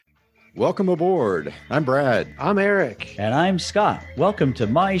Welcome aboard. I'm Brad. I'm Eric. And I'm Scott. Welcome to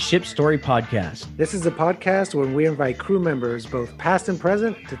My Ship Story Podcast. This is a podcast where we invite crew members, both past and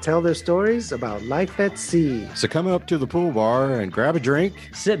present, to tell their stories about life at sea. So come up to the pool bar and grab a drink.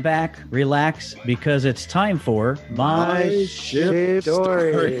 Sit back, relax, because it's time for My Ship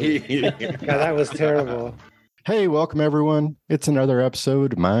Story. God, that was terrible. Hey, welcome everyone. It's another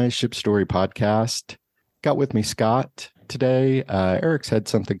episode of My Ship Story Podcast. Got with me Scott today. Eric's had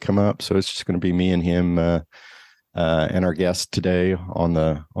something come up, so it's just going to be me and him and our guest today on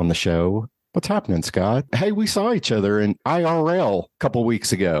the show. What's happening, Scott? Hey, we saw each other in IRL a couple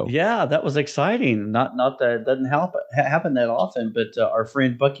weeks ago. Yeah, that was exciting. Not that it doesn't happen that often, but our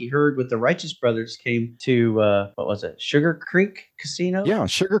friend Bucky Hurd with the Righteous Brothers came to what was it? Sugar Creek Casino? Yeah,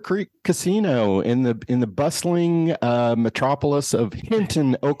 Sugar Creek Casino in the bustling metropolis of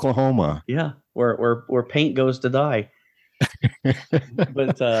Hinton, Oklahoma. Yeah, where paint goes to die.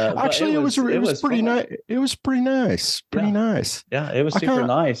 but actually, it was pretty nice. It was pretty nice. Nice. Yeah, it was super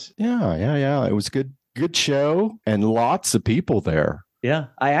nice. Yeah. It was good show and lots of people there. Yeah,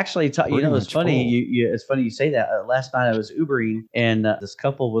 I actually it's funny. It's funny you say that. Last night I was Ubering and this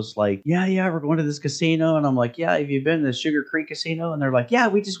couple was like, "Yeah, we're going to this casino," and I'm like, "Yeah, have you been to the Sugar Creek Casino?" And they're like, "Yeah,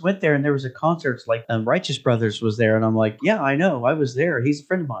 we just went there, and there was a concert. It's like Righteous Brothers was there," and I'm like, "Yeah, I know, I was there. He's a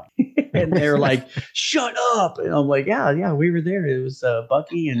friend of mine." And they're like, "Shut up!" And I'm like, "Yeah, we were there. It was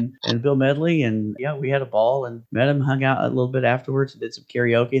Bucky and Bill Medley, and yeah, we had a ball and met him, hung out a little bit afterwards, and did some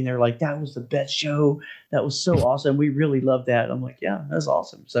karaoke." And they're like, "That was the best show. That was so awesome. We really loved that." And I'm like, "Yeah, that's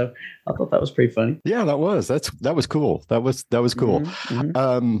awesome." So I thought that was pretty funny. Yeah, that was cool. That was cool.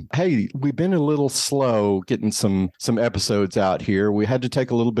 Hey, we've been a little slow getting some episodes out here. We had to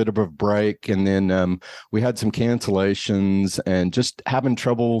take a little bit of a break, and then we had some cancellations and just having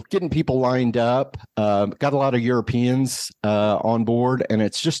trouble getting people lined up. Got a lot of Europeans on board, and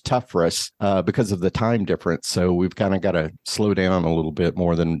it's just tough for us because of the time difference. So we've kind of got to slow down a little bit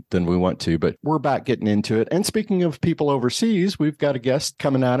more than we want to, but we're back getting into it. And speaking of people overseas, we've got a guest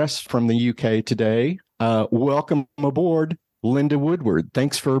coming at us from the UK today. Welcome aboard, Linda Woodward.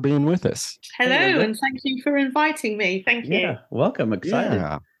 Thanks for being with us. Hello, and thank you for inviting me. Thank you. Yeah, welcome. Excited.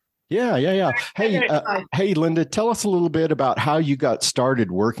 Yeah. Hey, Linda, tell us a little bit about how you got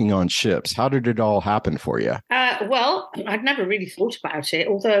started working on ships. How did it all happen for you? Well, I'd never really thought about it,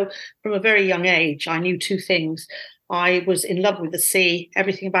 although from a very young age, I knew two things. I was in love with the sea,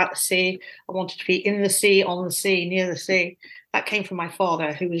 everything about the sea. I wanted to be in the sea, on the sea, near the sea. That came from my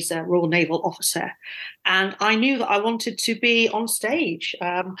father, who was a Royal Naval officer. And I knew that I wanted to be on stage.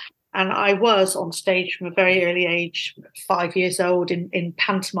 And I was on stage from a very early age, 5 years old, in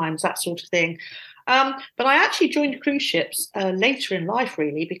pantomimes, that sort of thing. But I actually joined cruise ships later in life,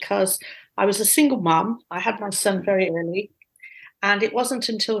 really, because I was a single mum. I had my son very early. And it wasn't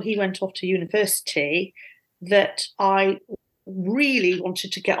until he went off to university that I really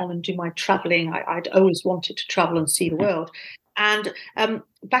wanted to get on and do my traveling. I'd always wanted to travel and see the world. And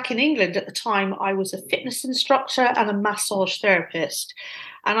back in England at the time, I was a fitness instructor and a massage therapist.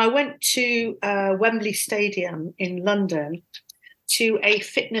 And I went to Wembley Stadium in London to a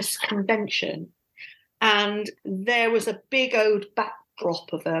fitness convention. And there was a big old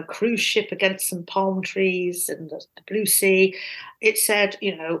backdrop of a cruise ship against some palm trees and the blue sea. It said,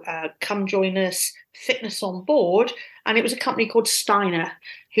 come join us, fitness on board. And it was a company called Steiner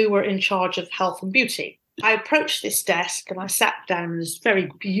who were in charge of health and beauty. I approached this desk and I sat down with this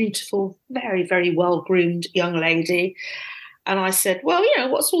very beautiful, very, very well-groomed young lady. And I said, well,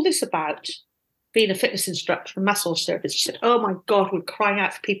 what's all this about? Being a fitness instructor and massage therapist. She said, oh my God, we're crying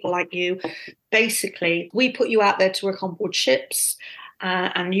out for people like you. Basically, we put you out there to work on board ships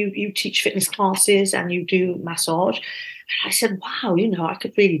and you teach fitness classes and you do massage. And I said, wow, I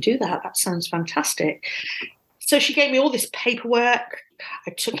could really do that. That sounds fantastic. So she gave me all this paperwork.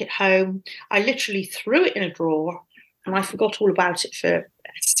 I took it home. I literally threw it in a drawer and I forgot all about it for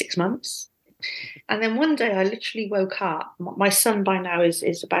 6 months. And then one day I literally woke up. My son by now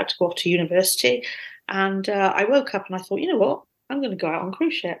is about to go off to university. And I woke up and I thought, you know what? I'm going to go out on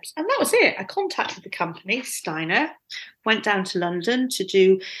cruise ships. And that was it. I contacted the company, Steiner, went down to London to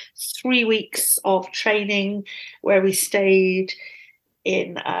do 3 weeks of training where we stayed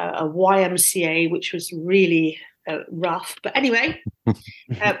in a YMCA, which was really rough. But anyway,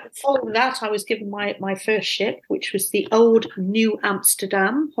 following that, I was given my first ship, which was the old New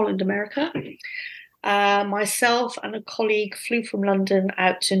Amsterdam, Holland America. Myself and a colleague flew from London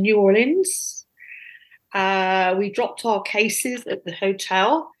out to New Orleans. We dropped our cases at the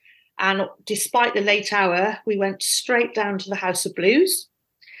hotel. And despite the late hour, we went straight down to the House of Blues.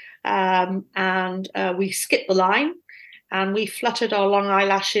 And we skipped the line. and we fluttered our long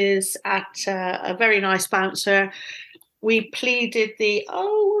eyelashes at a very nice bouncer. We pleaded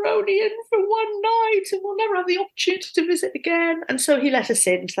we're only in for one night and we'll never have the opportunity to visit again. And so he let us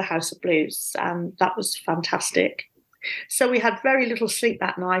into the House of Blues, and that was fantastic. So we had very little sleep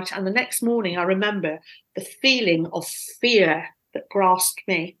that night. And the next morning, I remember the feeling of fear that grasped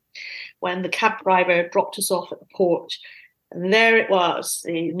me when the cab driver dropped us off at the port. And there it was,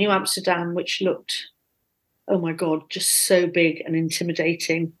 the New Amsterdam, which looked, oh my God, just so big and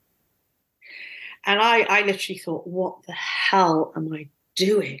intimidating. And I literally thought, what the hell am I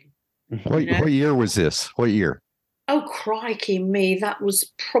doing? What year was this? What year? Oh, crikey me. That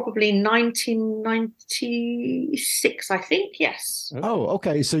was probably 1996, I think. Yes. Oh,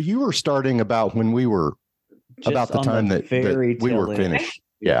 okay. So you were starting about when we were Just about the time that we were finished.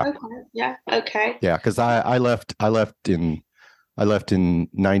 Yeah. Okay. Yeah. Okay. Yeah. Cause I left in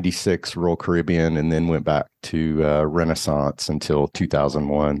 96 Royal Caribbean and then went back to Renaissance until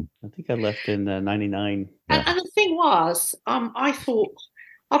 2001. I think I left in 99. Yeah. And the thing was, I thought,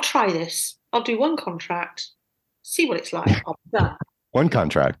 I'll try this. I'll do one contract, see what it's like. I'll be done. One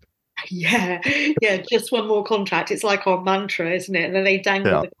contract. Yeah, just one more contract. It's like our mantra, isn't it? And then they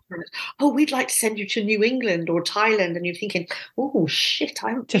dangle the contract. Oh, we'd like to send you to New England or Thailand, and you're thinking, oh shit, I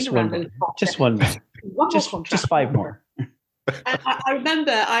haven't just been one around more. Just one more. Just 5 more. And I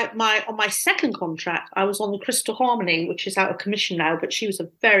remember on my second contract, I was on the Crystal Harmony, which is out of commission now, but she was a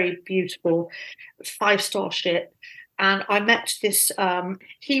very beautiful 5-star ship. And I met this,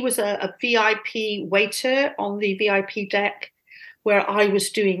 he was a VIP waiter on the VIP deck where I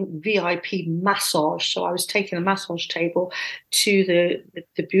was doing VIP massage. So I was taking a massage table to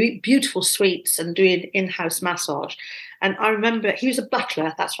the beautiful suites and doing in-house massage. And I remember, he was a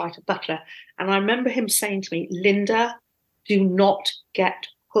butler, that's right, a butler. And I remember him saying to me, Linda, do not get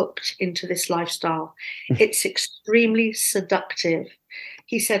hooked into this lifestyle. It's extremely seductive.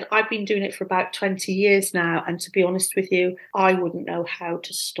 He said, I've been doing it for about 20 years now. And to be honest with you, I wouldn't know how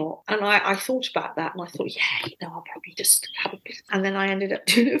to stop. And I thought about that and I thought, I'll probably just have a bit. And then I ended up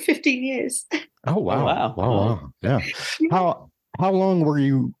doing it for 15 years. Oh, wow. Wow. Yeah. How long were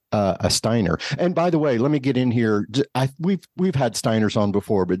you a Steiner? And by the way, let me get in here. We've had Steiners on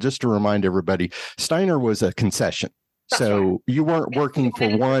before, but just to remind everybody, Steiner was a concession. So you weren't working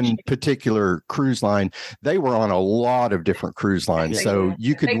for one particular cruise line. They were on a lot of different cruise lines. So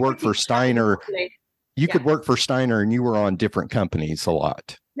you could work for Steiner. You could work for Steiner and you were on different companies a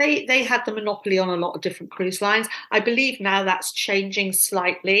lot. They had the monopoly on a lot of different cruise lines. I believe now that's changing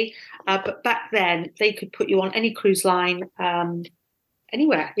slightly. But back then they could put you on any cruise line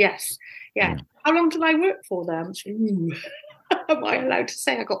anywhere. Yes. Yeah. How long did I work for them? Am I allowed to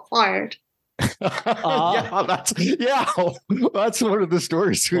say I got fired? That's one of the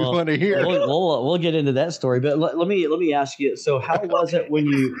stories we want to hear. We'll get into that story, but let me ask you. So, how was it when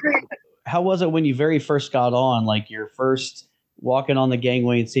you very first got on? Like your first walking on the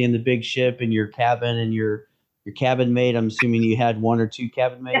gangway and seeing the big ship and your cabin and your cabin mate. I'm assuming you had one or two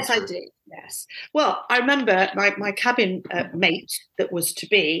cabin mates. Yes, I did. Yes. Well, I remember my cabin mate that was to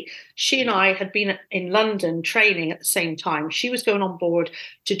be, she and I had been in London training at the same time. She was going on board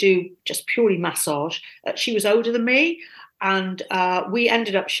to do just purely massage. She was older than me. And we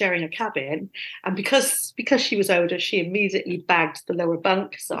ended up sharing a cabin. And because she was older, she immediately bagged the lower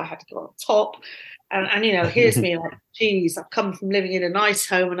bunk. So I had to go on top. And here's me like, geez, I've come from living in a nice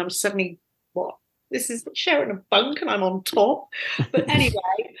home and I'm suddenly, this is sharing a bunk and I'm on top. But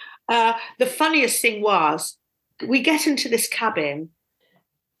anyway, the funniest thing was we get into this cabin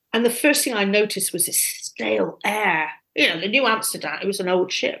and the first thing I noticed was this stale air. The New Amsterdam, it was an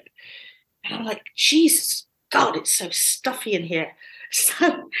old ship. And I'm like, Jesus God, it's so stuffy in here.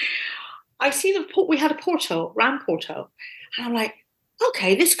 So I see we had a ram porthole. And I'm like,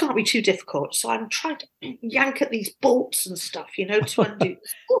 okay, this can't be too difficult. So I'm trying to yank at these bolts and stuff, to undo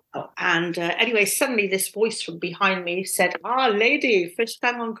this porthole. And anyway, suddenly this voice from behind me said, lady, first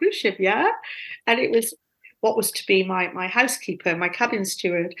time on cruise ship, yeah? And it was what was to be my housekeeper, my cabin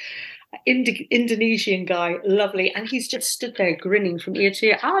steward, Indonesian guy, lovely. And he's just stood there grinning from ear to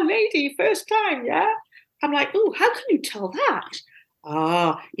ear. Lady, first time, yeah? I'm like, oh, how can you tell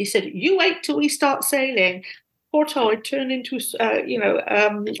that? He said, you wait till we start sailing. Porthole turned into a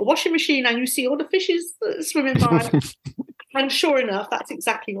washing machine and you see all the fishes swimming by. And sure enough, that's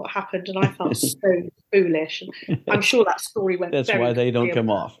exactly what happened. And I felt so foolish. And I'm sure that story went That's why they don't come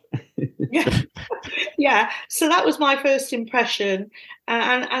off. Yeah. Yeah. So that was my first impression.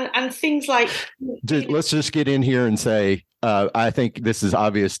 And things like. Let's just get in here and say, I think this is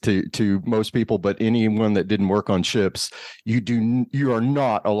obvious to most people, but anyone that didn't work on ships, you are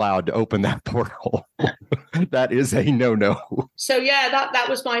not allowed to open that porthole. That is a no. So yeah, that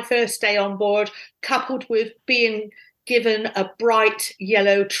was my first day on board, coupled with being given a bright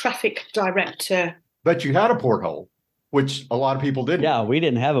yellow traffic director. But you had a porthole, which a lot of people didn't. Yeah, we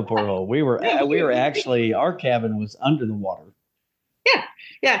didn't have a porthole. We were actually, our cabin was under the water.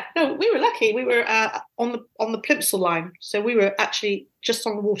 Yeah. No, we were lucky. We were on the Plimsoll line, so we were actually just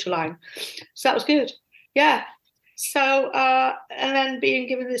on the water line. So that was good. Yeah. So and then being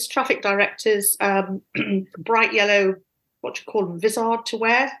given this traffic director's bright yellow, what do you call them, vizard to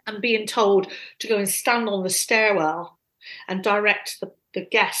wear, and being told to go and stand on the stairwell and direct the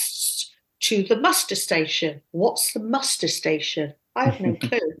guests to the muster station. What's the muster station? I have no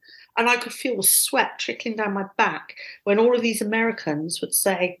clue. And I could feel the sweat trickling down my back when all of these Americans would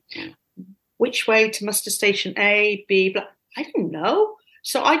say, which way to muster station A, B, blah. I didn't know.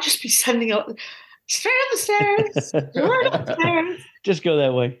 So I'd just be sending up, straight up the stairs, right up the stairs. Just go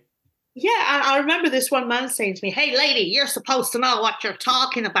that way. Yeah, and I remember this one man saying to me, hey, lady, you're supposed to know what you're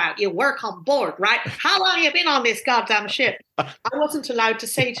talking about. You work on board, right? How long have you been on this goddamn ship? I wasn't allowed to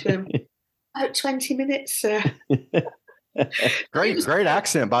say to him, about 20 minutes, sir. Great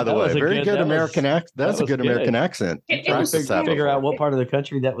accent, by the way. Very good American accent. That's a good American accent. It was figure out what part of the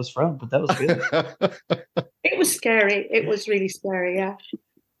country that was from, but that was good. It was scary. It was really scary, yeah.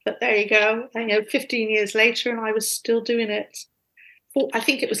 But there you go. 15 years later, and I was still doing it. I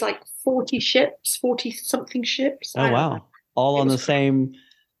think it was like 40 something ships. Oh, wow. All on the same.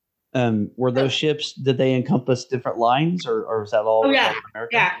 Were those ships, did they encompass different lines, or was that all? Oh, yeah.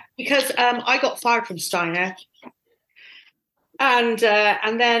 Yeah, because I got fired from Steiner. And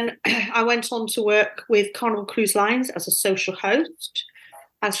then I went on to work with Carnival Cruise Lines as a social host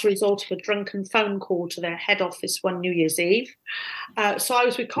as a result of a drunken phone call to their head office one New Year's Eve. So I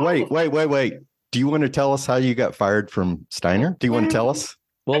was with Carnival. Wait. Do you want to tell us how you got fired from Steiner? Do you want to tell us?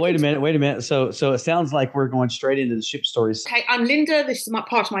 Well, wait a minute. So it sounds like we're going straight into the ship stories. Okay, I'm Linda. This is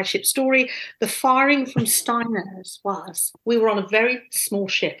part of my ship story. The firing from Steiner's was, we were on a very small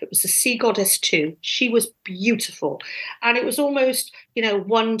ship. It was the Sea Goddess 2. She was beautiful. And it was almost,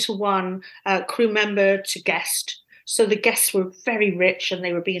 one-to-one crew member to guest. So the guests were very rich and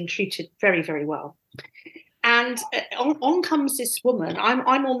they were being treated very, very well. And on comes this woman.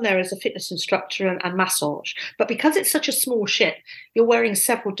 I'm on there as a fitness instructor and massage. But because it's such a small ship, you're wearing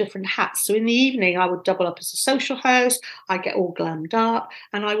several different hats. So in the evening, I would double up as a social host. I get all glammed up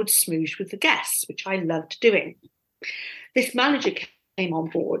and I would smoosh with the guests, which I loved doing. This manager came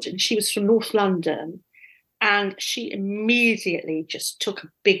on board and she was from North London. And she immediately just took a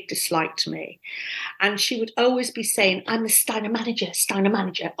big dislike to me. And she would always be saying, I'm the Steiner manager.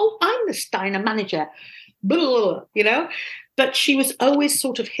 Oh, I'm the Steiner manager. Blah, but she was always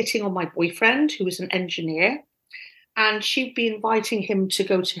sort of hitting on my boyfriend, who was an engineer, and she'd be inviting him to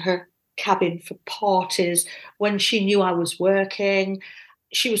go to her cabin for parties when she knew I was working.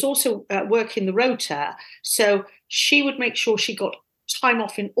 She was also working the rota, so she would make sure she got time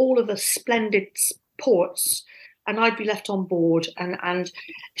off in all of the splendid ports, and I'd be left on board. And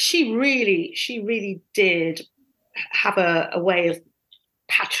she really did have a way of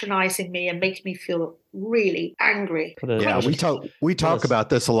patronizing me and making me feel really angry. Yeah, we talk about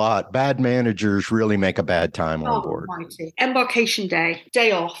this a lot. Bad managers really make a bad time on board. Almighty. Embarkation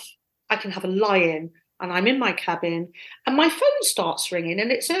day off, I can have a lie-in and I'm in my cabin and my phone starts ringing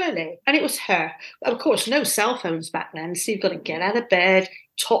and it's early and it was her. Of course, no cell phones back then, so you've got to get out of bed,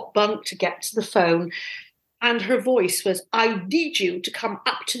 top bunk to get to the phone. And her voice was, I need you to come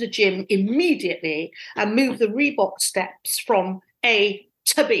up to the gym immediately and move the Reebok steps from A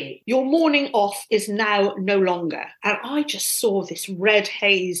to B. Your morning off is now no longer. And I just saw this red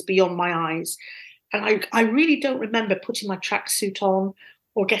haze beyond my eyes. And I really don't remember putting my tracksuit on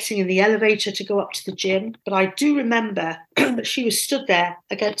or getting in the elevator to go up to the gym. But I do remember that she was stood there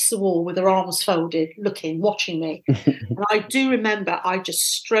against the wall with her arms folded, watching me. And I do remember I just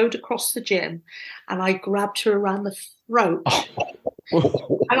strode across the gym and I grabbed her around the throat.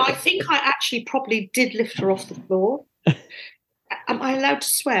 And I think I actually probably did lift her off the floor. Am I allowed to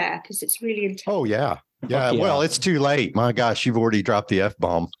swear? Because it's really intense. Oh, yeah. Yeah. Well, it's too late. My gosh, you've already dropped the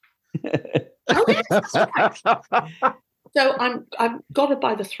F-bomb. Oh, yes, that's right. So I've got her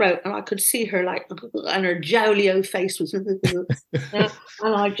by the throat and I could see her and her jowlio face was, and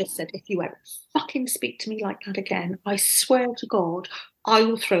I just said, if you ever fucking speak to me like that again, I swear to God, I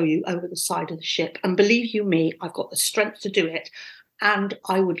will throw you over the side of the ship. And believe you me, I've got the strength to do it. and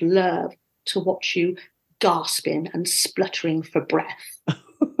I would love to watch you gasping and spluttering for breath.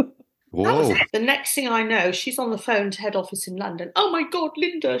 That was it. The next thing I know, she's on the phone to head office in London. Oh my God,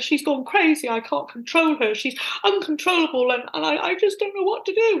 Linda, she's gone crazy. I can't control her. She's uncontrollable and I just don't know what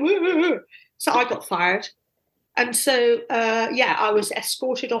to do. So I got fired. And so, I was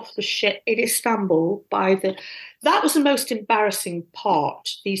escorted off the ship in Istanbul that was the most embarrassing part.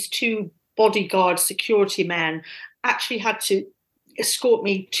 These two bodyguard security men actually had to escort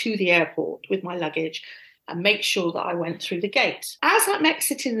me to the airport with my luggage and make sure that I went through the gate. As I'm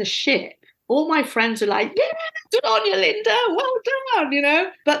exiting the ship, all my friends are like, yeah, good on you, Linda, well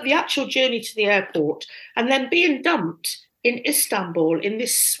done, But the actual journey to the airport and then being dumped in Istanbul in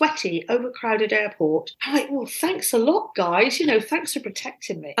this sweaty, overcrowded airport, I'm like, well, thanks a lot, guys. Thanks for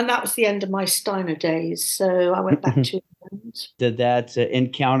protecting me. And that was the end of my Steiner days. So I went back to England. Did that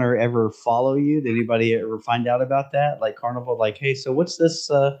encounter ever follow you? Did anybody ever find out about that? Like Carnival, like, hey, so what's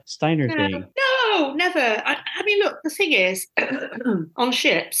this Steiner thing? No, never. I mean, look, the thing is, on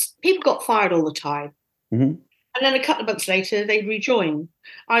ships, people got fired all the time. Mm-hmm. And then a couple of months later, they'd rejoin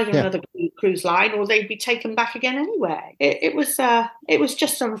either another cruise line or they'd be taken back again anyway. It was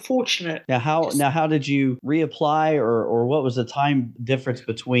just unfortunate. Now, how did you reapply, or what was the time difference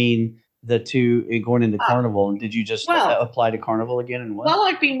between the two going into Carnival? And did you just apply to Carnival again? And what? Well,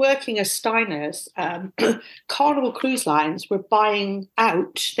 I'd been working as Steiners. Carnival Cruise Lines were buying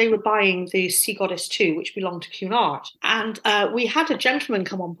out. They were buying the Sea Goddess 2, which belonged to Cunard. And we had a gentleman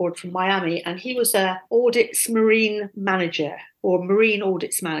come on board from Miami, and he was a audits marine manager or marine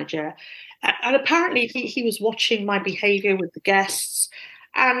audits manager. And apparently he was watching my behavior with the guests.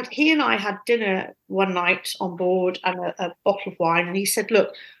 And he and I had dinner one night on board and a bottle of wine. And he said,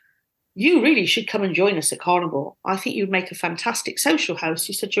 look, you really should come and join us at Carnival. I think you'd make a fantastic social host.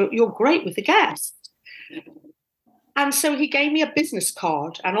 He said, you're great with the guests. And so he gave me a business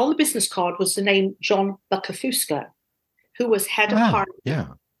card. And on the business card was the name John Buckafuska, who was head of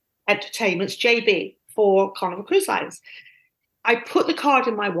Carnival Entertainment's JB for Carnival Cruise Lines. I put the card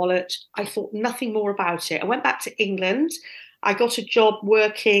in my wallet. I thought nothing more about it. I went back to England. I got a job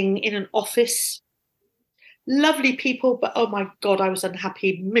working in an office. Lovely people, but oh my God, I was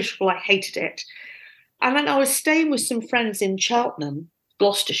unhappy, miserable. I hated it. And then I was staying with some friends in Cheltenham,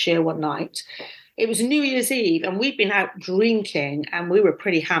 Gloucestershire, one night. It was New Year's Eve, and we'd been out drinking, and we were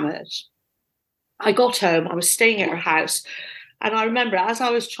pretty hammered. I got home. I was staying at her house, and I remember as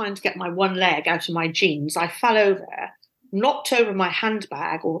I was trying to get my one leg out of my jeans, I fell over, knocked over my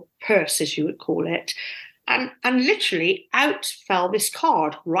handbag, or purse, as you would call it. And literally out fell this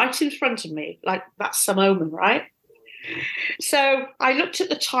card right in front of me. Like, that's some omen, right? So I looked at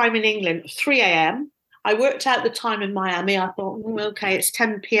the time in England, 3 a.m. I worked out the time in Miami. I thought, okay, it's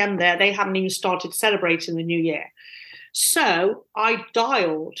 10 p.m. there. They haven't even started celebrating the New Year. So I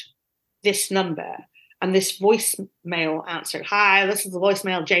dialed this number, and this voicemail answered. Hi, this is the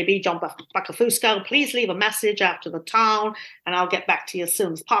voicemail, JB, John Buckafuska. Please leave a message after the tone, and I'll get back to you as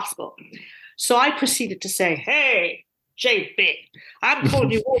soon as possible. So I proceeded to say, hey, JB, I'm calling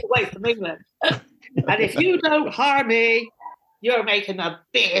you all the way from England. And if you don't hire me, you're making the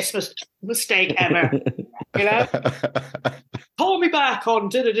biggest mistake ever. Call me back on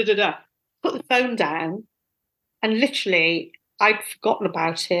da-da-da-da-da. Put the phone down, and literally I'd forgotten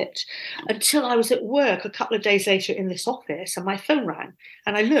about it until I was at work a couple of days later in this office, and my phone rang.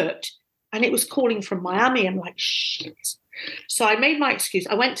 And I looked, and it was calling from Miami. I'm like, shit. So I made my excuse.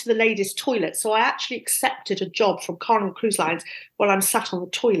 I went to the ladies' toilet. So I actually accepted a job from Carnival Cruise Lines while I'm sat on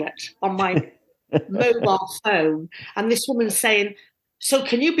the toilet on my mobile phone. And this woman's saying, so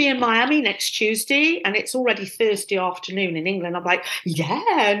can you be in Miami next Tuesday? And it's already Thursday afternoon in England. I'm like,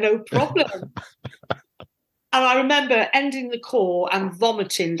 yeah, no problem. And I remember ending the call and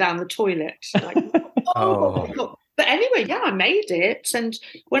vomiting down the toilet. Like, oh my God. But anyway, yeah, I made it. And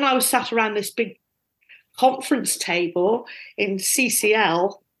when I was sat around this big conference table in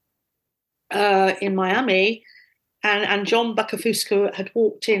CCL in Miami, and John Buckafuska had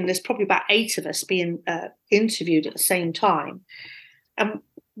walked in. There's probably about 8 of us being interviewed at the same time. And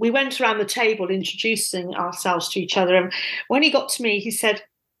we went around the table introducing ourselves to each other. And when he got to me, he said,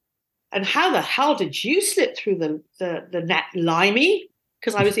 and how the hell did you slip through the net, Limey?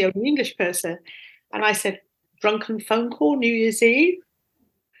 Because I was the only English person. And I said, drunken phone call, New Year's Eve.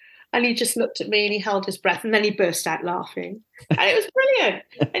 And he just looked at me and he held his breath, and then he burst out laughing. And it was brilliant.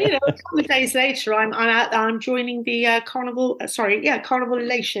 And, a couple of days later, I'm joining the Carnival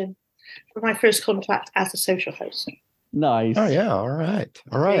Elation for my first contract as a social host. Nice. Oh, yeah. All right.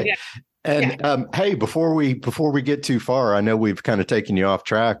 Yeah. And hey, before we get too far, I know we've kind of taken you off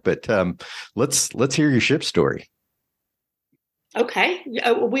track, but let's hear your ship story. Okay.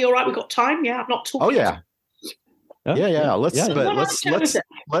 Are we all right? We've got time? Yeah, I'm not talking. Oh, yeah. Yeah. Let's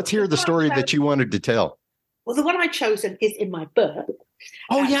Let's hear the story that you wanted to tell. Well, the one I chosen is in my book.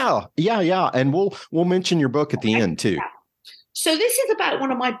 Oh, yeah. And we'll mention your book at the end, too. Yeah. So this is about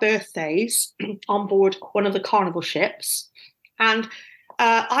one of my birthdays on board one of the Carnival ships. And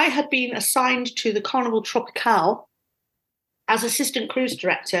I had been assigned to the Carnival Tropicale as assistant cruise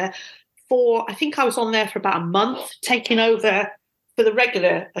director I think I was on there for about a month, taking over for the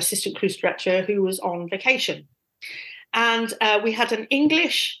regular assistant cruise director who was on vacation. And we had an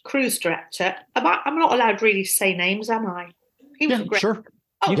English cruise director. I'm not allowed really to say names, am I? He was great. Sure.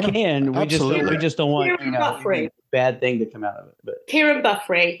 You can. We just don't want bad thing to come out of it. But Kieran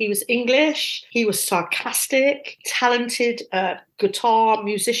Buffrey, he was English. He was sarcastic, talented guitar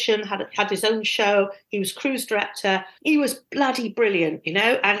musician, had his own show. He was cruise director. He was bloody brilliant,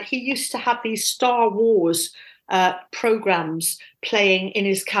 and he used to have these Star Wars programs playing in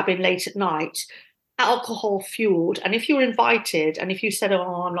his cabin late at night, alcohol fueled. And if you were invited and if you said,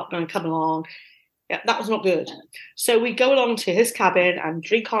 oh, I'm not going to come along, that was not good. So we go along to his cabin and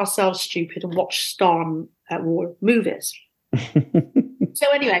drink ourselves stupid and watch Star Wars movies. So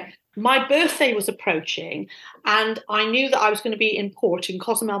anyway, my birthday was approaching and I knew that I was going to be in port in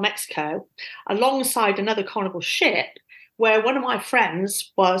Cozumel, Mexico, alongside another Carnival ship where one of my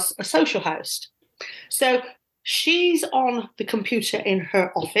friends was a social host. So she's on the computer in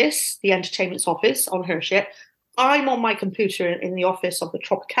her office, the entertainment's office on her ship. I'm on my computer in the office of the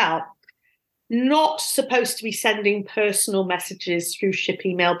Tropicale. Not supposed to be sending personal messages through ship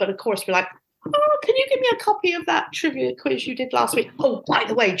email, but of course we're like, oh, can you give me a copy of that trivia quiz you did last week? Oh, by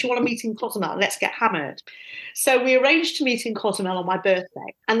the way, do you want to meet in Cozumel? Let's get hammered. So we arranged to meet in Cozumel on my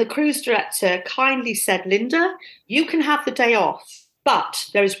birthday. And the cruise director kindly said, Linda, you can have the day off, but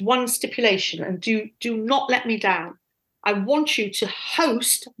there is one stipulation, and do not let me down. I want you to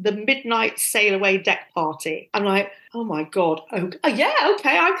host the midnight sail away deck party. I'm like, oh my God. Oh, yeah,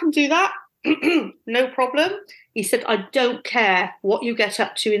 okay, I can do that. No problem. He said, I don't care what you get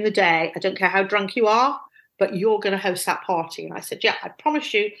up to in the day. I don't care how drunk you are, but you're going to host that party. And I said, yeah, I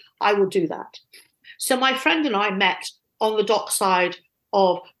promise you I will do that. So my friend and I met on the dockside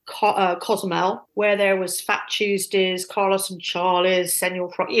of Cozumel, where there was Fat Tuesdays, Carlos and Charlie's, Senor,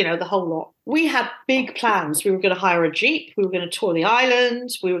 the whole lot. We had big plans. We were going to hire a Jeep. We were going to tour the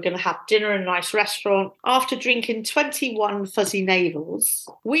islands. We were going to have dinner in a nice restaurant. After drinking 21 fuzzy navels,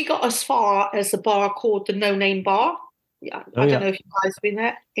 we got as far as a bar called the No Name Bar. Yeah, I don't know if you guys have been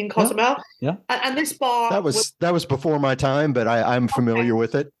there in Cozumel. Yeah. And this bar that was before my time, but I'm familiar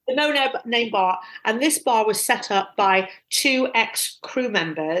with it. The No Name Bar, and this bar was set up by two ex-crew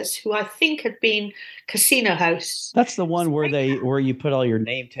members who I think had been casino hosts. That's the one where you put all your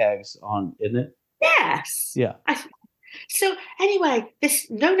name tags on, isn't it? Yes. Yeah. So anyway, this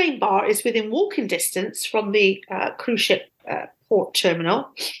No Name Bar is within walking distance from the cruise ship port terminal.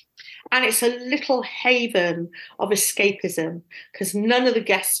 And it's a little haven of escapism because none of the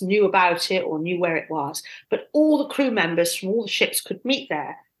guests knew about it or knew where it was. But all the crew members from all the ships could meet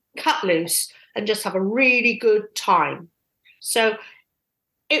there, cut loose, and just have a really good time. So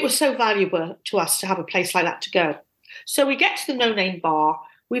it was so valuable to us to have a place like that to go. So we get to the No Name Bar.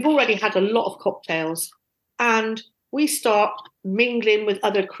 We've already had a lot of cocktails. And we start mingling with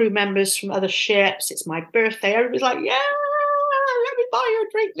other crew members from other ships. It's my birthday. Everybody's like, yeah. Let me buy you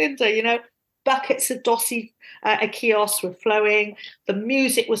a drink, Linda. Buckets of Dossi Ekios were flowing. The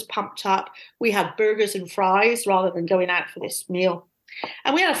music was pumped up. We had burgers and fries rather than going out for this meal.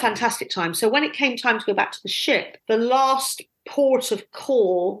 And we had a fantastic time. So when it came time to go back to the ship, the last port of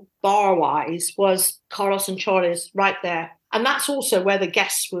call, bar-wise, was Carlos and Charlie's right there. And that's also where the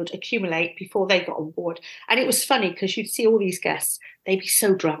guests would accumulate before they got on board. And it was funny because you'd see all these guests. They'd be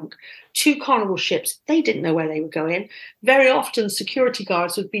so drunk. 2 Carnival ships, they didn't know where they were going. Very often security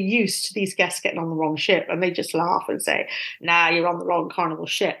guards would be used to these guests getting on the wrong ship and they just laugh and say, nah, you're on the wrong Carnival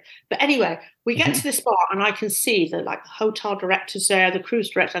ship. But anyway, we get to this bar and I can see that the hotel director's there, the cruise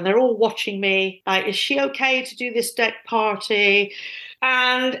director, and they're all watching me. Is she okay to do this deck party?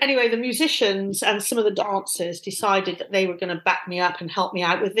 And anyway, the musicians and some of the dancers decided that they were going to back me up and help me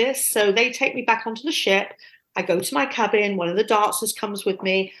out with this. So they take me back onto the ship. I go to my cabin. One of the dancers comes with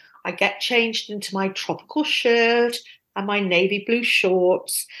me. I get changed into my tropical shirt and my navy blue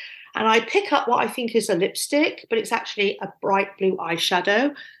shorts. And I pick up what I think is a lipstick, but it's actually a bright blue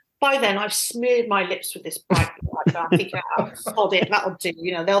eyeshadow. By then, I've smeared my lips with this bright blue eyeshadow. I'm thinking, oh, sod it, that'll do.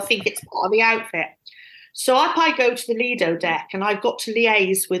 They'll think it's part of the outfit. So up I go to the Lido deck and I've got to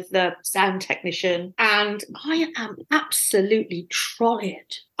liaise with the sound technician and I am absolutely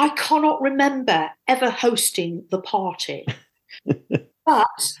trolleyed. I cannot remember ever hosting the party.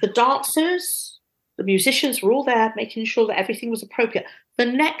 But the dancers, the musicians were all there making sure that everything was appropriate. The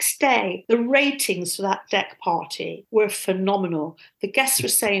next day, the ratings for that deck party were phenomenal. The guests were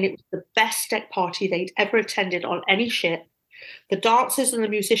saying it was the best deck party they'd ever attended on any ship. The dancers and the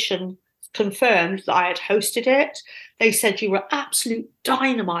musician confirmed that I had hosted it. They said you were absolute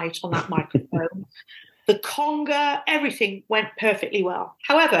dynamite on that microphone. The conga, everything went perfectly well.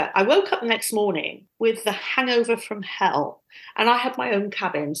 However, I woke up the next morning with the hangover from hell, and I had my own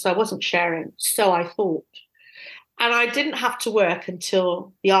cabin, so I wasn't sharing. So I thought. And I didn't have to work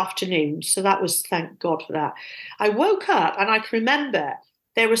until the afternoon. So that was, thank God for that. I woke up and I can remember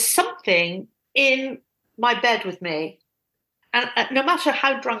there was something in my bed with me. And no matter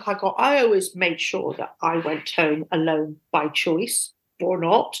how drunk I got, I always made sure that I went home alone by choice or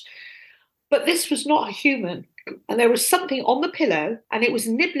not. But this was not a human. And there was something on the pillow and it was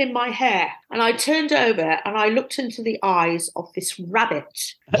nibbling my hair. And I turned over and I looked into the eyes of this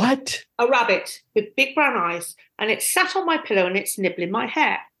rabbit. What? A rabbit with big brown eyes. And it sat on my pillow and it's nibbling my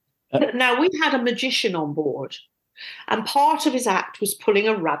hair. Now, we had a magician on board. And part of his act was pulling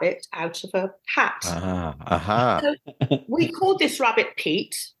a rabbit out of a hat. So we called this rabbit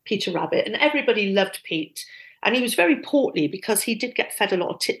Peter Rabbit, and everybody loved Pete. And he was very portly because he did get fed a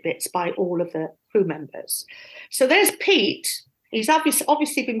lot of tidbits by all of the crew members. So there's Pete. He's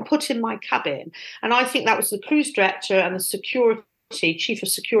obviously been put in my cabin. And I think that was the cruise director and the security, chief of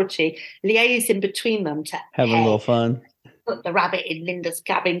security, liaising between them to having a little fun. Put the rabbit in Linda's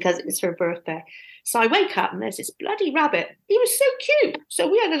cabin because it was her birthday. So I wake up and there's this bloody rabbit. He was so cute. So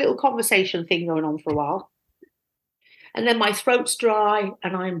we had a little conversation thing going on for a while. And then my throat's dry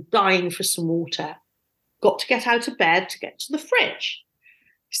and I'm dying for some water. Got to get out of bed to get to the fridge.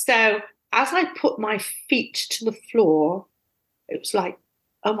 So as I put my feet to the floor, it was like,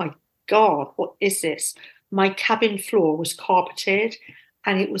 oh my God, what is this? My cabin floor was carpeted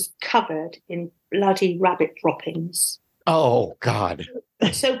and it was covered in bloody rabbit droppings. Oh, God.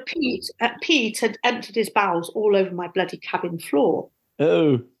 So Pete had emptied his bowels all over my bloody cabin floor.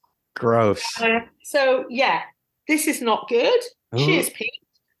 Oh, gross. So, yeah, this is not good. Cheers, Pete.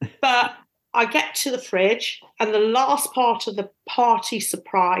 But I get to the fridge, and the last part of the party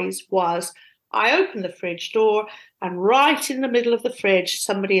surprise was I opened the fridge door, and right in the middle of the fridge,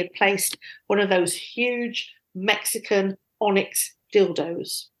 somebody had placed one of those huge Mexican onyx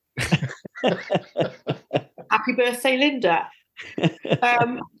dildos. Happy birthday, Linda.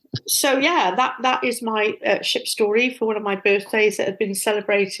 So yeah, that is my ship story for one of my birthdays that had been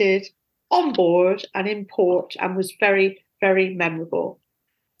celebrated on board and in port and was very, very memorable.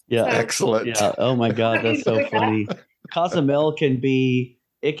 Yeah, so, excellent. Yeah. Oh my God, that's so funny. Cozumel can be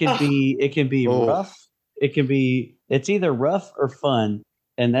rough. It's either rough or fun,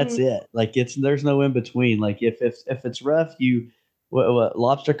 and that's it. Like there's no in between. Like if it's rough, what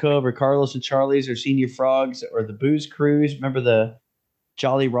Lobster Cove or Carlos and Charlie's or Senior Frogs or the Booze Cruise. Remember the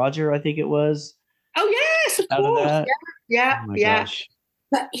Jolly Roger, I think it was. Oh yes, of course. Yeah. Oh gosh.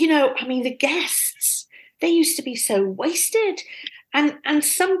 But the guests, they used to be so wasted. And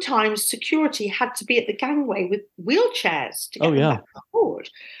sometimes security had to be at the gangway with wheelchairs to get them back on board.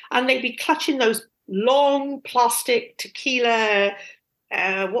 And they'd be clutching those long plastic tequila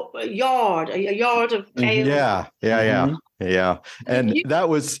a yard of ale. Yeah. And that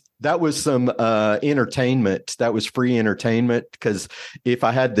was some entertainment. That was free entertainment, because if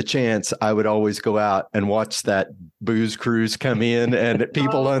I had the chance, I would always go out and watch that booze cruise come in and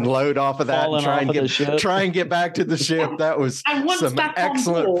people unload off of that and try and get back to the ship. That was some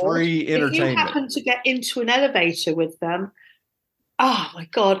excellent board, free entertainment. If you happen to get into an elevator with them, oh my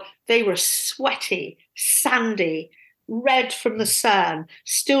God, they were sweaty, sandy, red from the sun,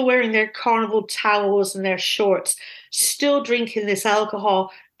 still wearing their carnival towels and their shorts, still drinking this alcohol,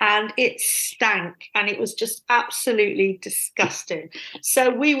 and it stank, and it was just absolutely disgusting. So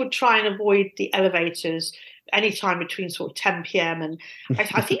we would try and avoid the elevators anytime between sort of 10 p.m. and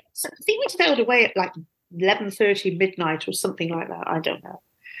I think we sailed away at like 11:30 midnight or something like that. I don't know.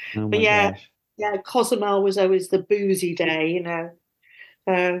 Oh but gosh. Cozumel was always the boozy day,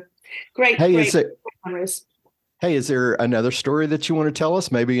 Great memories. Hey, is there another story that you want to tell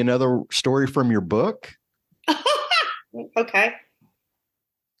us? Maybe another story from your book? Okay.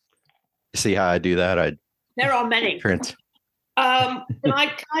 See how I do that? There are many. Can I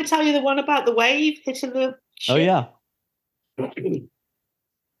tell you the one about the wave hitting the ship? Oh, yeah.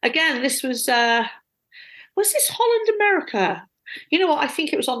 Again, this was this Holland America? You know what? I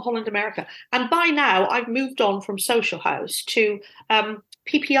think it was on Holland America. And by now, I've moved on from Social House to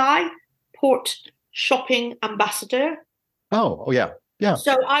PPI, Port Shopping Ambassador. Oh yeah.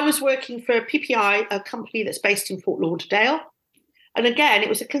 So I was working for PPI, a company that's based in Fort Lauderdale. And again, it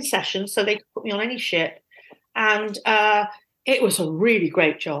was a concession, so they could put me on any ship. And it was a really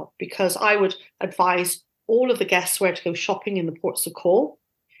great job because I would advise all of the guests where to go shopping in the ports of call.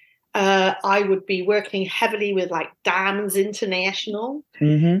 I would be working heavily with like Diamonds International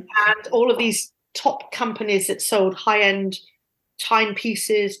and all of these top companies that sold high-end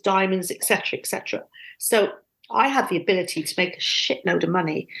timepieces, diamonds, etc., etc. So I had the ability to make a shitload of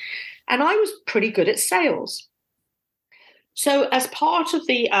money, and I was pretty good at sales. So as part of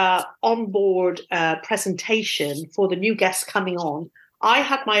the onboard presentation for the new guests coming on, I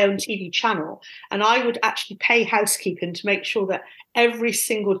had my own TV channel, and I would actually pay housekeeping to make sure that every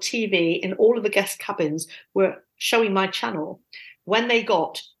single TV in all of the guest cabins were showing my channel when they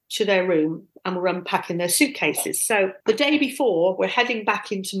got to their room and were unpacking their suitcases. So the day before, we're heading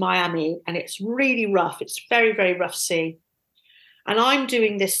back into Miami, and it's really rough. It's very, very rough sea. And I'm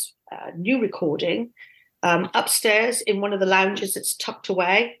doing this new recording upstairs in one of the lounges that's tucked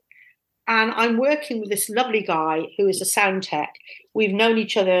away. And I'm working with this lovely guy who is a sound tech. We've known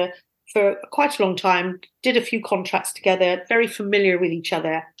each other for quite a long time, did a few contracts together, very familiar with each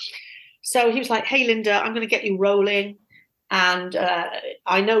other. So he was like, hey, Linda, I'm going to get you rolling. And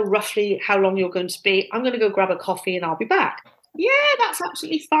I know roughly how long you're going to be. I'm going to go grab a coffee and I'll be back. Yeah, that's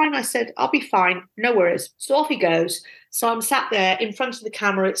absolutely fine. I said, I'll be fine. No worries. So off he goes. So I'm sat there in front of the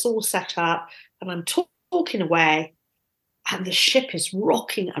camera. It's all set up. And I'm talking away. And the ship is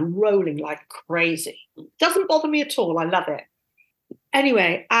rocking and rolling like crazy. Doesn't bother me at all. I love it.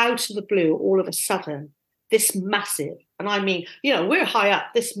 Anyway, out of the blue, all of a sudden, this massive, and I mean, we're high up,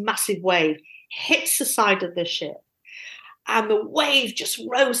 this massive wave hits the side of the ship. And the wave just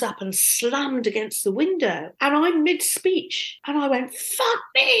rose up and slammed against the window. And I'm mid-speech. And I went, fuck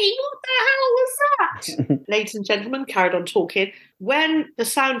me, what the hell was that? Ladies and gentlemen, carried on talking. When the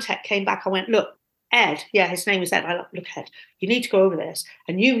sound tech came back, I went, look, Ed, yeah, his name is Ed. I look, Ed, you need to go over this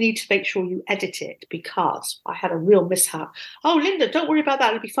and you need to make sure you edit it because I had a real mishap. Oh, Linda, don't worry about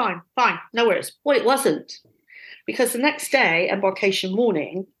that. It'll be fine. Fine. No worries. Well, it wasn't, because the next day, embarkation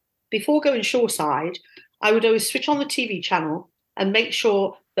morning, before going shoreside, I would always switch on the TV channel and make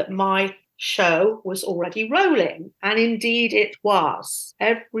sure that my show was already rolling. And indeed it was,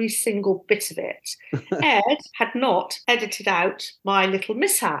 every single bit of it. Ed had not edited out my little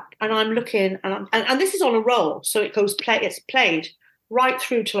mishap. And I'm looking, and this is on a roll. So it's played right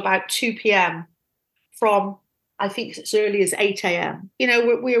through till about 2 p.m. from, I think, as early as 8 a.m.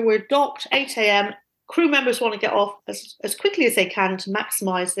 We're docked 8 a.m. Crew members want to get off as quickly as they can to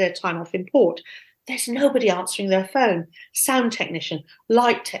maximize their time off in port. There's nobody answering their phone. Sound technician,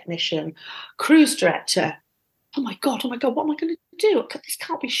 light technician, cruise director. Oh my God, what am I going to do? This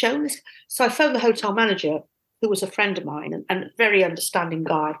can't be shown. So I phoned the hotel manager, who was a friend of mine and a very understanding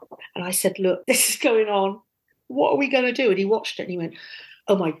guy. And I said, look, this is going on. What are we going to do? And he watched it and he went,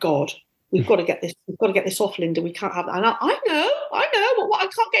 oh my God, we've got to get this off, Linda. We can't have that. And I know, but I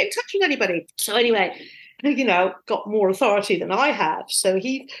can't get in touch with anybody. So anyway, got more authority than I have. So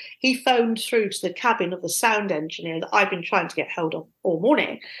he phoned through to the cabin of the sound engineer that I've been trying to get hold of all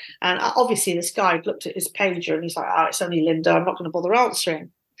morning. And obviously this guy looked at his pager and he's like, it's only Linda. I'm not going to bother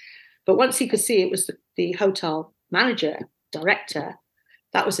answering. But once he could see it was the hotel manager, director,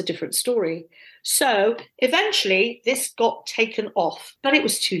 that was a different story. So eventually this got taken off, but it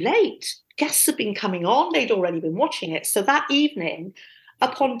was too late. Guests had been coming on. They'd already been watching it. So that evening,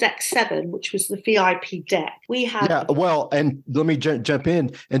 up on deck 7, which was the VIP deck, we had. Yeah, well, and let me jump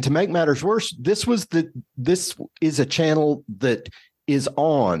in. And to make matters worse, this is a channel that is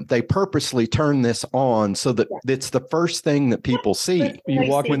on. They purposely turn this on so that it's the first thing that people see. You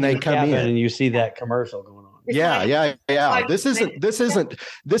walk when they come in and you see that commercial going on. Yeah. This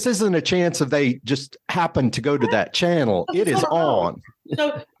isn't a chance of they just happen to go to that channel. It is on.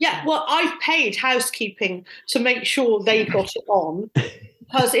 So well, I've paid housekeeping to make sure they got it on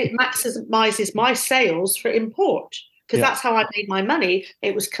because it maximizes my sales for import, because that's how I made my money.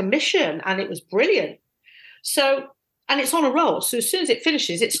 It was commission and it was brilliant. So, and it's on a roll. So as soon as it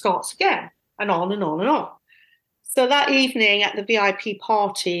finishes, it starts again and on and on and on. So that evening at the VIP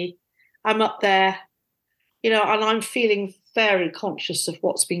party, I'm up there, and I'm feeling very conscious of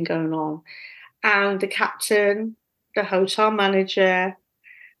what's been going on. And the captain, the hotel manager,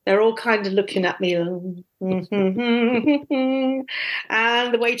 they're all kind of looking at me. And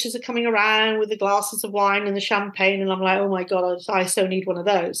the waiters are coming around with the glasses of wine and the champagne. And I'm like, oh my God, I so need one of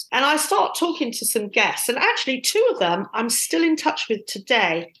those. And I start talking to some guests. And actually 2 of them I'm still in touch with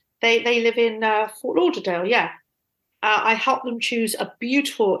today. They live in Fort Lauderdale, yeah. I helped them choose a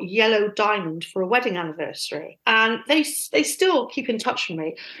beautiful yellow diamond for a wedding anniversary. And they still keep in touch with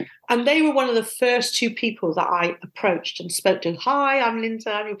me. And they were one of the first two people that I approached and spoke to. Hi, I'm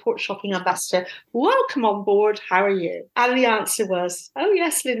Linda, I'm your Port Shopping Ambassador. Welcome on board. How are you? And the answer was, oh,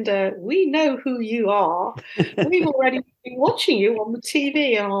 yes, Linda, we know who you are. We've already been watching you on the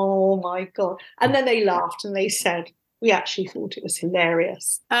TV. Oh, my God. And then they laughed and they said, we actually thought it was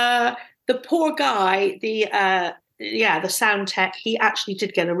hilarious. The poor guy, the sound tech, he actually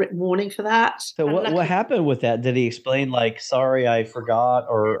did get a written warning for that. So what happened with that? Did he explain like, sorry, I forgot,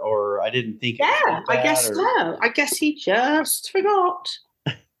 or I didn't think? Yeah, I guess so. I guess he just forgot.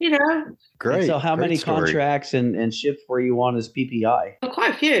 Great. And so how many story. contracts and ships were you on as PPI?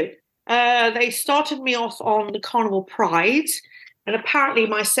 Quite a few. They started me off on the Carnival Pride. And apparently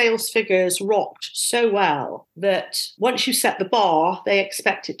my sales figures rocked so well that once you set the bar, they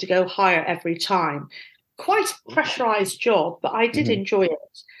expect it to go higher every time. Quite a pressurized job, but I did enjoy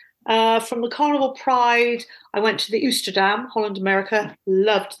it. From the Carnival Pride, I went to the Oosterdam, Holland America,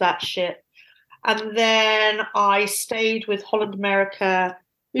 loved that ship. And then I stayed with Holland America,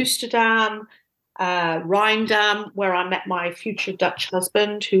 Oosterdam, Rhindam, where I met my future Dutch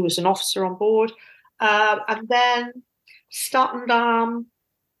husband, who was an officer on board. And then Statendam,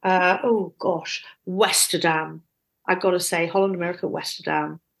 Westerdam. I've got to say, Holland America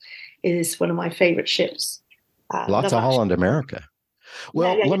Westerdam is one of my favorite ships. Lots of Holland America.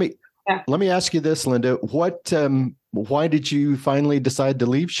 Well, let me ask you this, Linda. Why did you finally decide to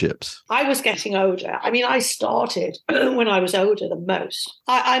leave ships? I was getting older. I mean, I started when I was older than most.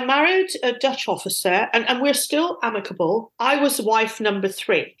 I married a Dutch officer, and we're still amicable. I was wife number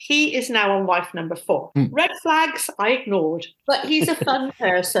 3. He is now on wife number 4. Red flags I ignored, but he's a fun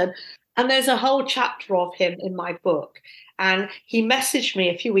person. And there's a whole chapter of him in my book. And he messaged me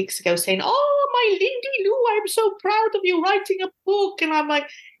a few weeks ago saying, oh, my Lindy Lou, I'm so proud of you writing a book. And I'm like,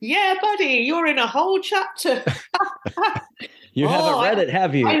 yeah, buddy, you're in a whole chapter. You haven't read it,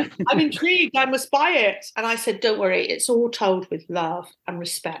 have you? I'm intrigued. I must buy it. And I said, don't worry, it's all told with love and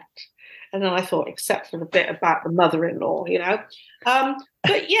respect. And then I thought, except for the bit about the mother-in-law,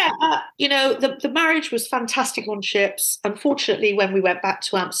 But yeah, the marriage was fantastic on ships. Unfortunately, when we went back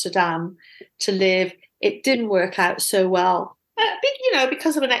to Amsterdam to live, it didn't work out so well.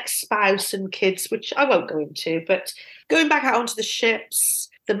 Because of an ex-spouse and kids, which I won't go into. But going back out onto the ships,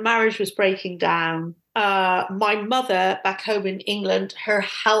 the marriage was breaking down. My mother back home in England, her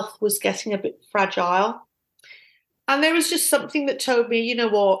health was getting a bit fragile. And there was just something that told me, you know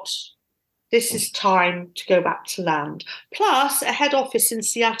what? This is time to go back to land. Plus, a head office in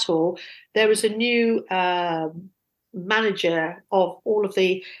Seattle, there was a new manager of all of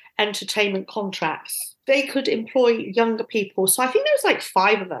the entertainment contracts. They could employ younger people. So I think there was like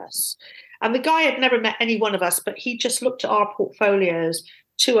 5 of us. And the guy had never met any one of us, but he just looked at our portfolios.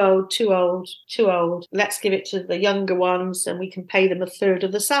 Too old, too old, too old. Let's give it to the younger ones and we can pay them a third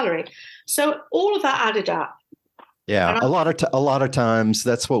of the salary. So all of that added up. Yeah, a lot of times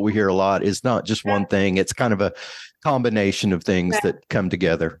that's what we hear a lot is not just one thing. It's kind of a combination of things that come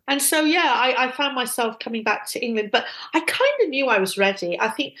together. And so, I found myself coming back to England, but I kind of knew I was ready. I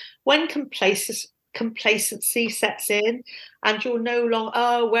think when complacency sets in and you're no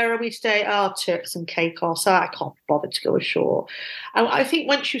longer, where are we today? Turks and Caicos. I can't bother to go ashore. And I think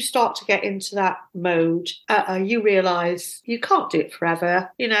once you start to get into that mode, you realize you can't do it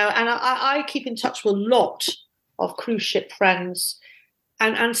forever, and I keep in touch with a lot of cruise ship friends.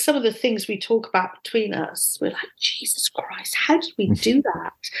 And some of the things we talk about between us, we're like, Jesus Christ, how did we do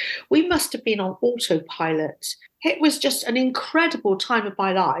that? We must have been on autopilot. It was just an incredible time of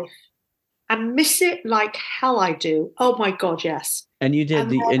my life. And miss it like hell I do. Oh my God, yes. And you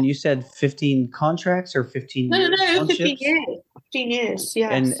did and you said 15 contracts or 15 No, 15 years. 15 years,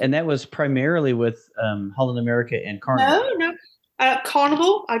 yes. And that was primarily with Holland America and Carnival. No.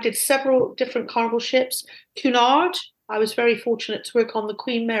 Carnival, I did several different Carnival ships. Cunard, I was very fortunate to work on the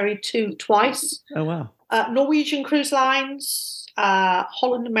Queen Mary 2 twice. Oh, wow. Norwegian Cruise Lines,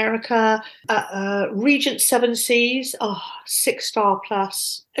 Holland America, Regent 7 Seas, 6-star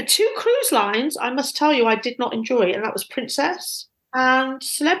plus. 2 cruise lines, I must tell you, I did not enjoy, and that was Princess and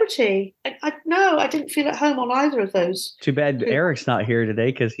Celebrity. I didn't feel at home on either of those. Too bad Eric's not here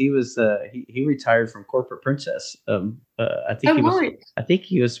today because he was he retired from Corporate Princess. I think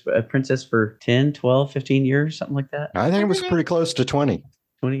he was a princess for 10, 12, 15 years, something like that. I think it was pretty close to 20.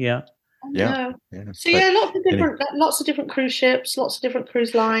 20, yeah. Yeah. So lots of different cruise ships, lots of different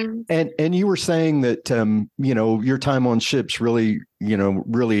cruise lines. And you were saying that your time on ships really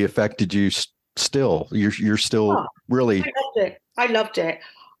affected you. Still, you're still really. I loved it.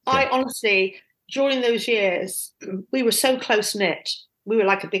 I honestly, during those years, we were so close-knit. We were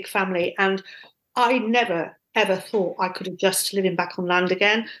like a big family. And I never, ever thought I could adjust to living back on land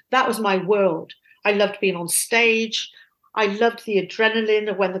again. That was my world. I loved being on stage. I loved the adrenaline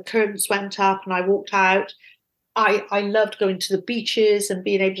of when the curtains went up and I walked out. I loved going to the beaches and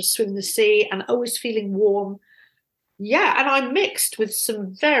being able to swim in the sea and always feeling warm. Yeah, and I mixed with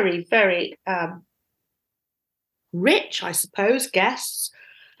some very, very rich, I suppose, guests.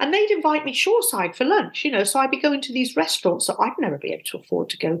 And they'd invite me shoreside for lunch, so I'd be going to these restaurants that I'd never be able to afford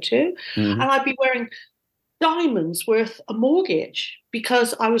to go to. Mm-hmm. And I'd be wearing diamonds worth a mortgage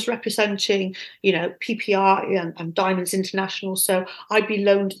because I was representing, PPR and Diamonds International. So I'd be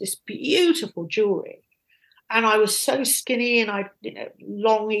loaned this beautiful jewelry. And I was so skinny and I,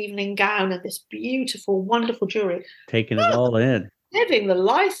 long evening gown and this beautiful, wonderful jewelry. Taking it all in. Living the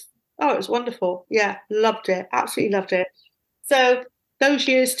life. Oh, it was wonderful. Yeah, loved it. Absolutely loved it. So those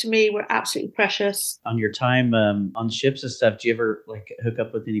years to me were absolutely precious. On your time on ships and stuff, do you ever hook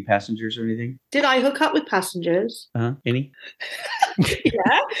up with any passengers or anything? Did I hook up with passengers? Any?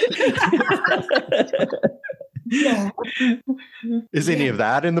 Yeah. Yeah. Is any of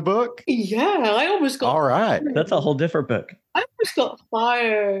that in the book? Yeah, I almost got. All right, that's a whole different book. I almost got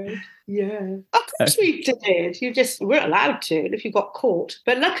fired. Yeah, of course we did. You just weren't allowed to if you got caught.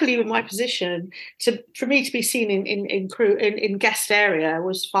 But luckily, with my position, for me to be seen in crew in guest area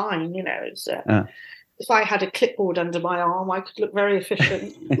was fine. It's, if I had a clipboard under my arm, I could look very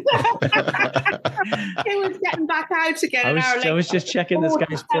efficient. It was getting back out again. I was just checking this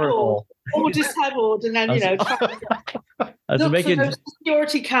guy's porthole. All disheveled, and then I was making those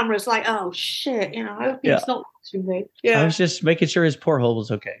security cameras. Like, oh shit, I hope he's not watching me. Yeah, I was just making sure his porthole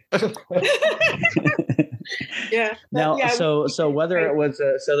was okay. Yeah. Now, so whether it was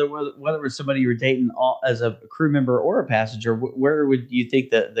whether it was somebody you were dating as a crew member or a passenger, where would you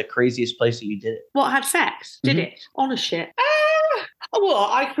think the craziest place that you did it? What, had sex? Did it on a ship? Well,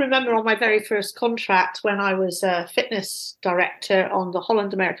 I can remember on my very first contract when I was a fitness director on the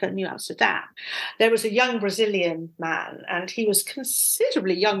Holland America at New Amsterdam, there was a young Brazilian man, and he was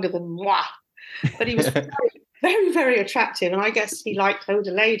considerably younger than moi, but he was very, very, very attractive, and I guess he liked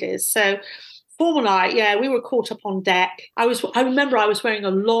older ladies. So formal night, we were caught up on deck. I remember I was wearing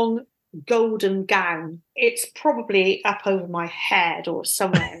a long golden gown. It's probably up over my head or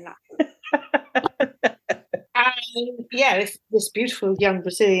somewhere in that. And this beautiful young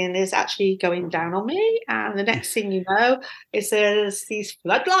Brazilian is actually going down on me. And the next thing you know is there's these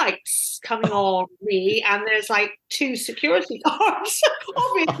floodlights coming on me, and there's like 2 security guards,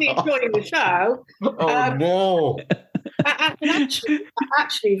 obviously enjoying the show. Oh, no. And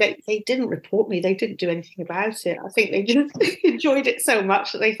actually, they didn't report me. They didn't do anything about it. I think they just enjoyed it so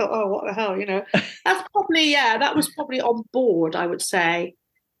much that they thought, oh, what the hell, That's probably, that was probably on board, I would say.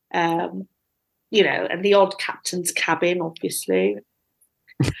 And the odd captain's cabin, obviously.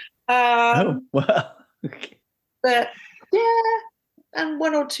 Wow. Okay. But, and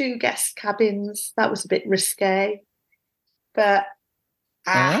 1 or 2 guest cabins. That was a bit risque. But,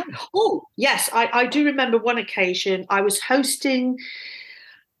 oh, yes, I do remember one occasion I was hosting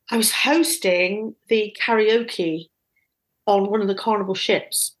the karaoke on one of the Carnival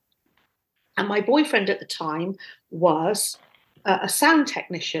ships. And my boyfriend at the time was a sound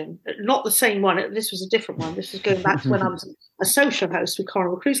technician, not the same one. This was a different one. This was going back to when I was a social host with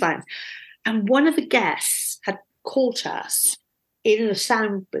Carnival Cruise Lines. And one of the guests had caught us in a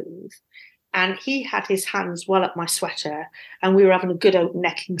sound booth, and he had his hands well up my sweater, and we were having a good open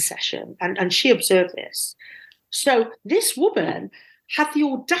necking session. And she observed this. So this woman had the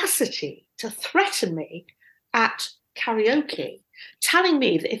audacity to threaten me at karaoke, telling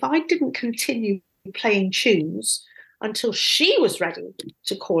me that if I didn't continue playing tunes until she was ready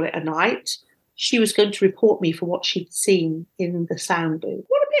to call it a night, she was going to report me for what she'd seen in the sound booth.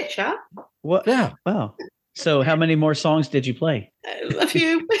 What a bitch, huh? What? Yeah. Wow. So how many more songs did you play? A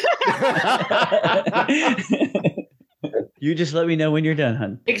few. You just let me know when you're done,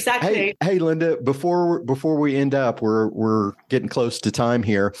 hon. Exactly. Hey, Linda, before we end up, we're getting close to time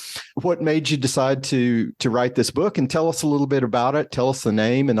here. What made you decide to write this book? And tell us a little bit about it. Tell us the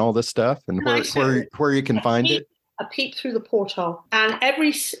name and all this stuff, and where you can find it. A peek through the porthole, and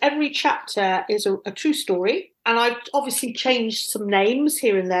every chapter is a true story, and I've obviously changed some names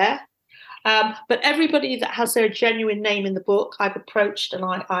here and there, but everybody that has their genuine name in the book I've approached, and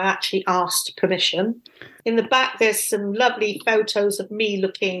I actually asked permission. In the back there's some lovely photos of me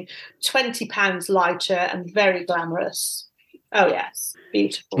looking 20 pounds lighter and very glamorous. Oh yes,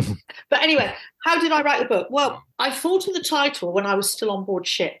 beautiful. But anyway, how did I write the book? Well, I thought of the title when I was still on board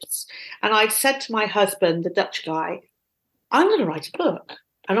ships, and I said to my husband, the Dutch guy, I'm going to write a book.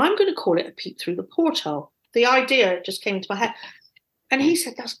 and I'm going to call it A Peek Through the Porthole. The idea just came into my head. And he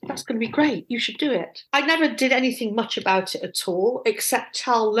said, that's going to be great. You should do it. I never did anything much about it at all, except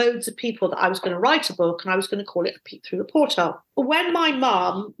tell loads of people that I was going to write a book and I was going to call it A Peek Through the Porthole. When my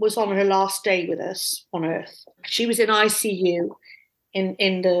mum was on her last day with us on Earth, she was in ICU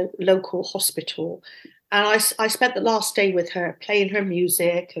in the local hospital. And I spent the last day with her, playing her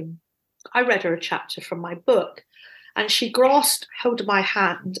music. And I read her a chapter from my book. And she grasped hold of my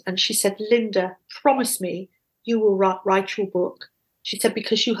hand and she said, Linda, promise me you will write your book. She said,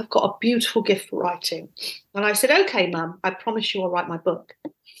 because you have got a beautiful gift for writing. And I said, okay, Mum, I promise you I'll write my book.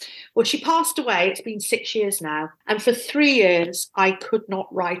 Well, she passed away. It's been 6 years now. And for 3 years, I could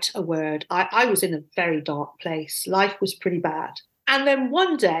not write a word. I was in a very dark place. Life was pretty bad. And then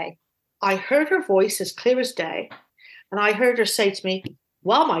one day, I heard her voice as clear as day. And I heard her say to me,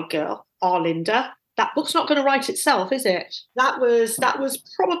 well, my girl, Linda, that book's not going to write itself, is it? That was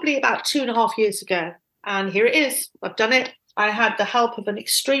probably about 2.5 years ago. And here it is. I've done it. I had the help of an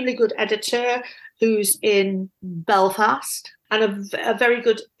extremely good editor who's in Belfast and a very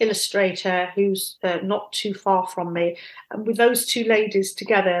good illustrator who's not too far from me. And with those two ladies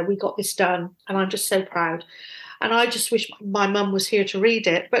together, we got this done. And I'm just so proud. And I just wish my mum was here to read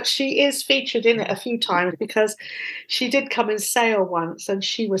it. But she is featured in it a few times because she did come and sail once and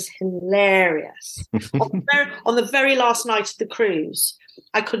she was hilarious. on the very last night of the cruise,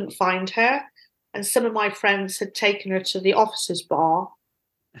 I couldn't find her. And some of my friends had taken her to the officers' bar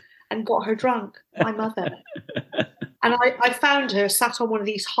and got her drunk, my mother. And I found her sat on one of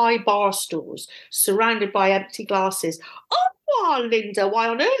these high bar stools, surrounded by empty glasses. Oh, Linda, why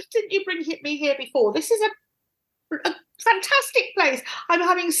on earth didn't you bring me here before? This is a fantastic place. I'm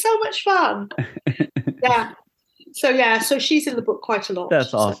having so much fun. Yeah. So she's in the book quite a lot.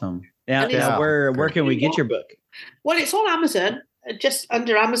 That's awesome. Yeah. Where can we get your book? Well, it's on Amazon. Just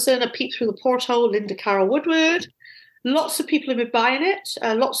under Amazon, A Peek Through the Porthole, Linda Carroll Woodward. Lots of people have been buying it.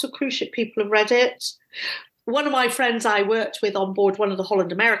 Lots of cruise ship people have read it. One of my friends I worked with on board one of the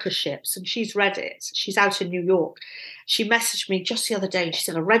Holland America ships, and she's read it. She's out in New York. She messaged me just the other day and she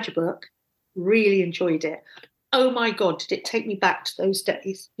said, I read your book, really enjoyed it. Oh my God, did it take me back to those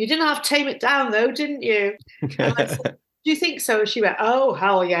days? You didn't have to tame it down though, didn't you? And I said, do you think so? And she went, oh,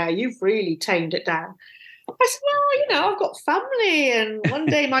 hell yeah, you've really tamed it down. I said, well, I've got family and one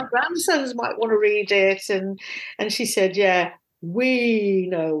day my grandsons might want to read it. And she said, yeah, we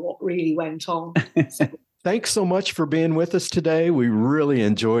know what really went on. So, thanks so much for being with us today. We really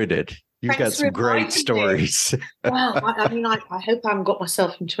enjoyed it. You've got some great stories. Well, I hope I haven't got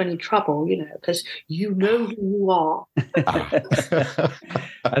myself into any trouble, because you know who you are.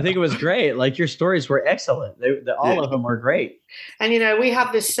 I think it was great. Like, your stories were excellent. All of them were great. And, we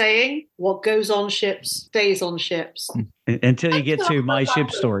have this saying, what goes on ships stays on ships. Until you get to my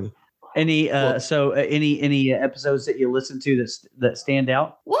ship story. Any episodes that you listen to that stand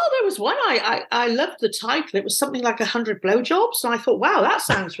out? Well, there was one I loved the title. It was something like 100 blowjobs, and I thought, wow, that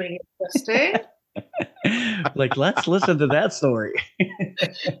sounds really interesting. Like, let's listen to that story.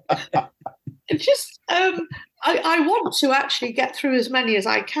 It's just I want to actually get through as many as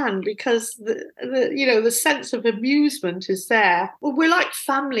I can because the sense of amusement is there. Well, we're like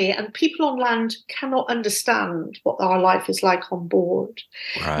family, and people on land cannot understand what our life is like on board.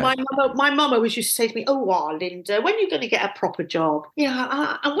 Right. My mum always used to say to me, "Oh, Linda, when are you going to get a proper job? And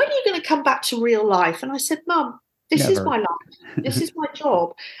when are you going to come back to real life?" And I said, "Mum, this is my life. This is my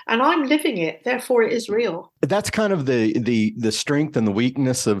job, and I'm living it. Therefore, it is real." That's kind of the strength and the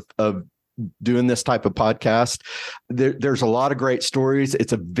weakness of doing this type of podcast. There's a lot of great stories.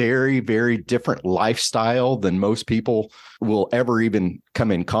 It's a very, very different lifestyle than most people will ever even come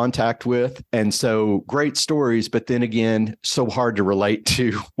in contact with. And so great stories, but then again, so hard to relate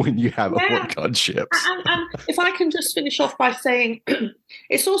to when you have a work on ships. And if I can just finish off by saying,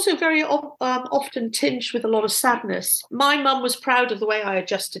 it's also very often tinged with a lot of sadness. My mum was proud of the way I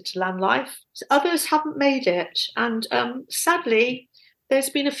adjusted to land life. Others haven't made it. And sadly, there's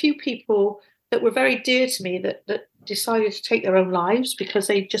been a few people that were very dear to me that decided to take their own lives because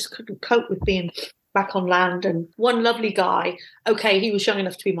they just couldn't cope with being back on land. And one lovely guy, okay, he was young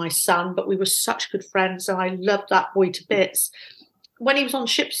enough to be my son, but we were such good friends and I loved that boy to bits. When he was on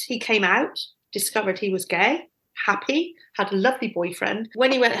ships, he came out, discovered he was gay, happy, had a lovely boyfriend.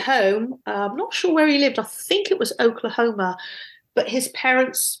 When he went home, I'm not sure where he lived. I think it was Oklahoma. But his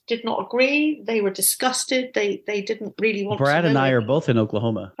parents did not agree. They were disgusted. They didn't really want Brad to know. And I are both in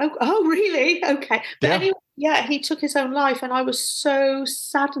Oklahoma. Oh, really? Okay. But anyway, he took his own life, and I was so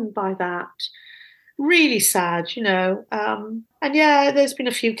saddened by that. Really sad, And there's been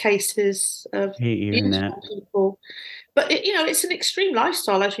a few cases of beautiful people But it's an extreme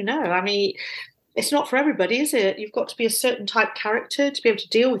lifestyle, as you know. I mean, it's not for everybody, is it? You've got to be a certain type character to be able to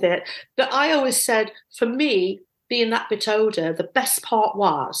deal with it. But I always said, for me, being that bit older, the best part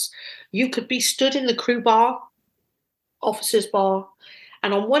was you could be stood in the crew bar, officers' bar,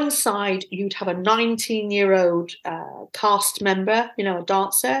 and on one side you'd have a 19-year-old cast member, a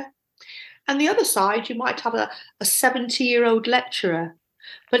dancer, and the other side you might have a 70-year-old lecturer.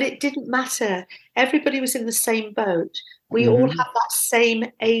 But it didn't matter. Everybody was in the same boat. We all had that same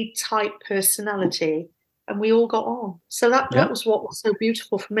A-type personality, and we all got on. So that was what was so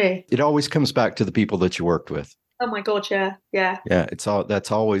beautiful for me. It always comes back to the people that you worked with. Oh my God, yeah.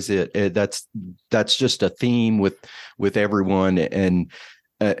 That's always it. That's just a theme with everyone, and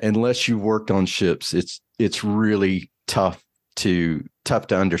unless you worked on ships, it's really tough to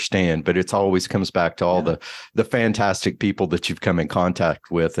understand. But it always comes back to all the fantastic people that you've come in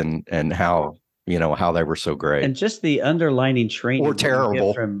contact with, and how how they were so great, and just the underlining training or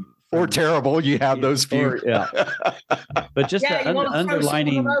terrible or terrible. You have those few, but just the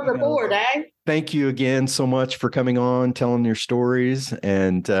underlining overboard, eh? Thank you again so much for coming on, telling your stories,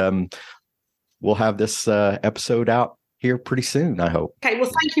 and we'll have this episode out here pretty soon, I hope. Okay,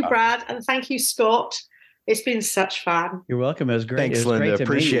 well, thank you, Brad, and thank you, Scott. It's been such fun. You're welcome. It was great. Thanks, Linda.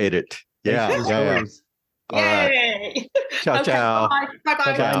 Appreciate it. Yeah. All right. Ciao, ciao.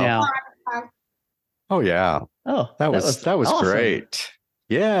 Bye now. Bye. Oh yeah. Oh, that was awesome. Great.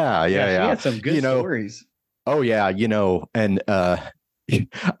 Yeah. She had some good stories. Oh yeah, and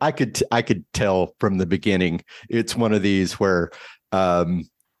I could tell from the beginning. It's one of these where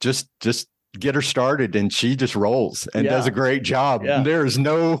just get her started and she just rolls and does a great job. Yeah. There's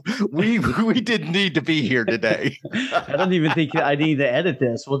we didn't need to be here today. I don't even think I need to edit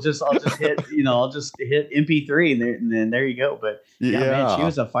this. I'll just hit hit MP3 and then there you go. But man, she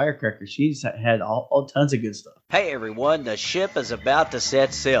was a firecracker. She's had all tons of good stuff. Hey everyone, the ship is about to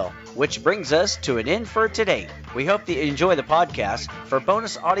set sail, which brings us to an end for today. We hope that you enjoy the podcast. For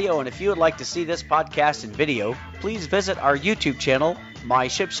bonus audio, and if you would like to see this podcast in video, please visit our YouTube channel, My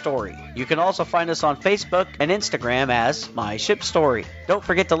Ship Story. You can also find us on Facebook and Instagram as My Ship Story. Don't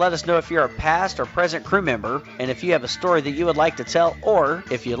forget to let us know if you're a past or present crew member, and if you have a story that you would like to tell, or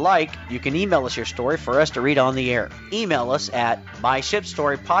if you like, you can email us your story for us to read on the air. Email us at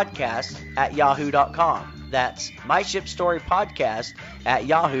myshipstorypodcast@yahoo.com. That's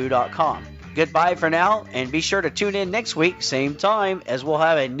myshipstorypodcast@yahoo.com. Goodbye for now, and be sure to tune in next week, same time, as we'll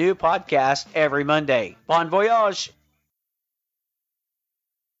have a new podcast every Monday. Bon voyage!